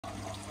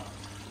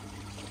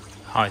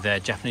Hi there,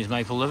 Japanese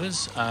maple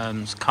lovers.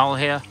 It's Carl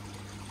here.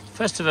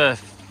 First of a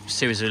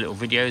series of little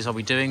videos I'll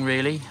be doing,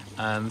 really.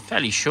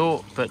 Fairly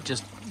short, but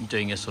just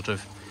doing a sort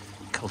of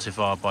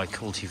cultivar by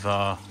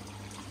cultivar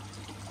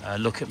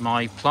look at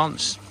my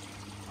plants.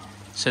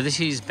 So this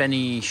is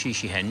Beni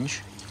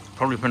Schichihenge.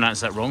 Probably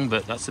pronounced that wrong,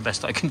 but that's the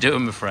best I can do,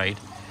 I'm afraid.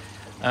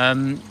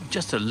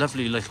 Just a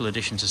lovely little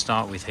addition to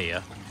start with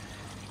here.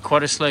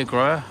 Quite a slow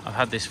grower. I've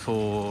had this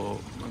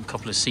for a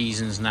couple of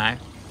seasons now.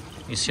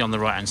 You see on the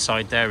right hand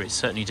side there, it's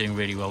certainly doing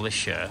really well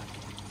this year.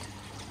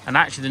 And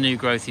actually the new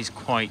growth is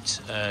quite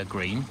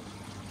green.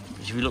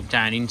 If you look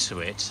down into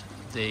it,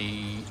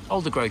 the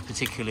older growth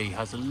particularly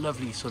has a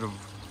lovely sort of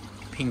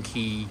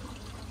pinky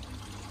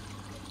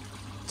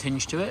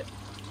tinge to it,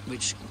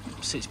 which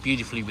sits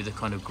beautifully with the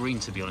kind of green,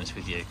 to be honest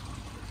with you.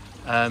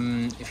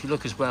 If you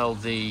look as well,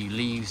 the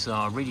leaves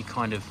are really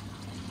kind of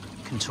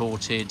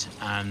contorted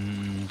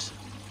and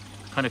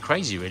kind of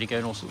crazy, really,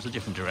 going all sorts of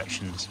different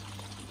directions.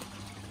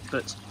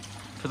 But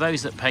for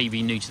those that may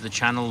be new to the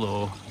channel,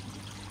 or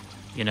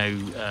you know,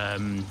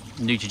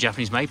 new to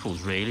Japanese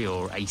maples really,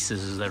 or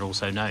acers as they're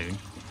also known,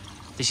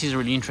 this is a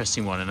really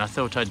interesting one, and I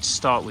thought I'd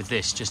start with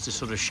this just to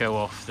sort of show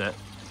off that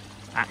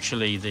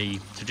actually the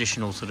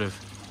traditional sort of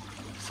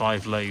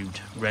 5-lobed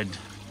red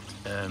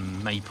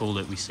maple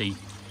that we see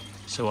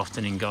so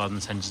often in garden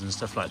centres and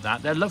stuff like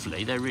that, they're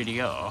lovely, they really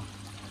are,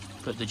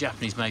 but the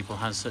Japanese maple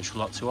has such a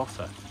lot to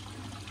offer.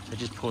 So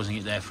just pausing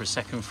it there for a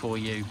second for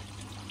you.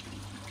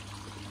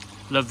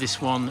 Love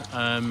this one.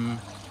 I'm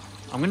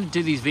going to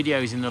do these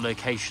videos in the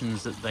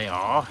locations that they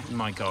are in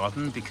my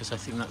garden, because I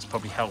think that's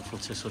probably helpful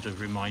to sort of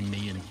remind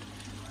me and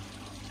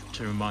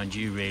to remind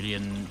you really,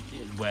 and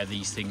where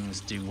these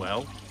things do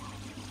well.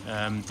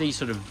 These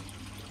sort of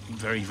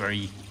very,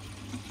 very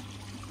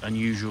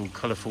unusual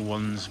colourful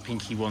ones,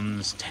 pinky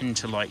ones, tend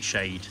to light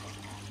shade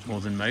more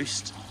than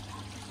most.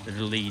 The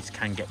little leaves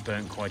can get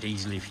burnt quite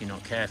easily if you're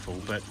not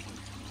careful, but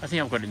I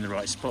think I've got it in the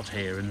right spot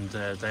here, and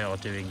they are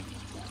doing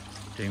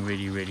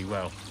really, really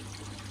well.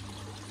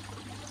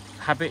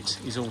 Habit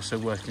is also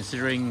worth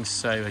considering.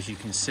 So as you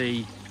can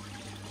see,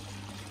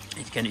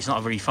 again, it's not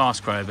a very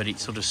fast grower, but it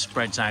sort of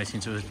spreads out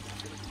into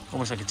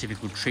almost like a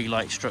typical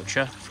tree-like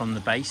structure from the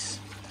base.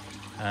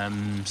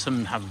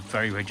 Some have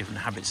very, very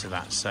different habits of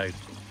that, so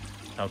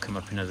they'll come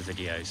up in other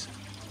videos.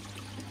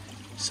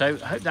 So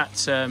I hope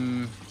that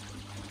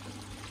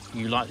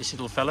you like this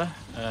little fella.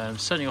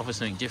 Certainly offers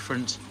something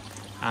different,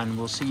 and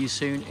we'll see you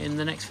soon in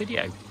the next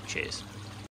video. Cheers.